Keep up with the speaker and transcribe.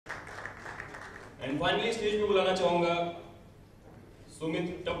And finally stage पे बुलाना चाहूंगा सुमित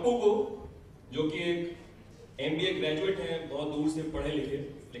टप्पू को, जो कि एक एमबीए ग्रेजुएट हैं, बहुत दूर से पढ़े लिखे,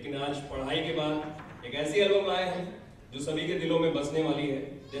 लेकिन आज पढ़ाई के बाद एक ऐसी एल्बम लाए हैं जो सभी के दिलों में बसने वाली है,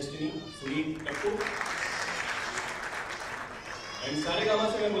 डेस्टिनी, सुमित टप्पू। एंड सारे गामा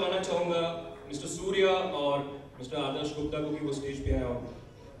से मैं बुलाना चाहूंगा मिस्टर सूर्या और मिस्टर आदर्श गुप्ता को कि वो स्टेज पे आए और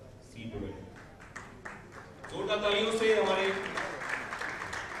सीट पे बैठे। जोरदार तालियों से हमारे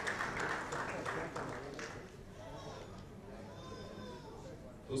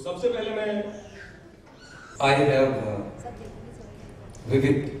तो सबसे पहले मैं I have a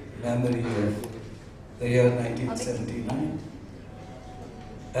vivid memory of the year 1979.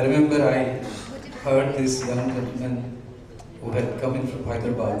 I remember I heard this young gentleman who had come in from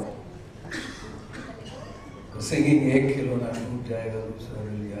Hyderabad singing "Ek खिलौना टूट जाएगा दूसरा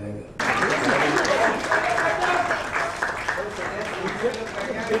मिल जाएगा."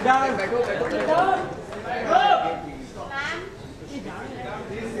 Sit down.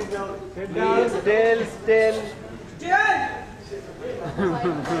 Sit down. Still.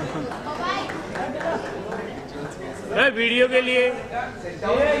 Video के लिए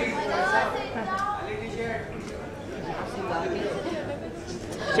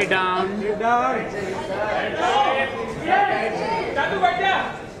Sit down.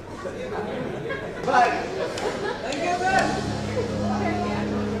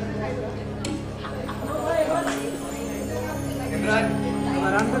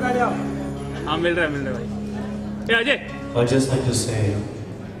 हाँ मिल रहा है भाई। Ajay, I'd just like to say,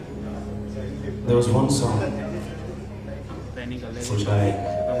 there was one song which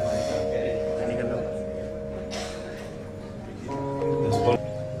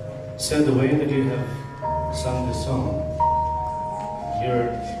said the way that you have sung this song, you're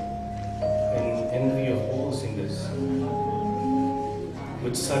in envy of all singers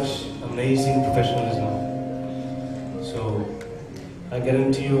with such amazing professionalism. So I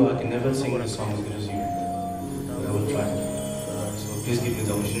guarantee you I can never sing a song as good as you, but I will try. So please give me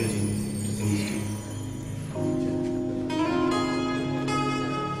the opportunity to sing this to you.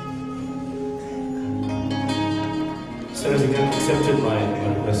 Sir has again accepted my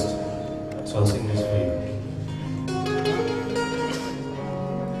request, so I'll sing this for you.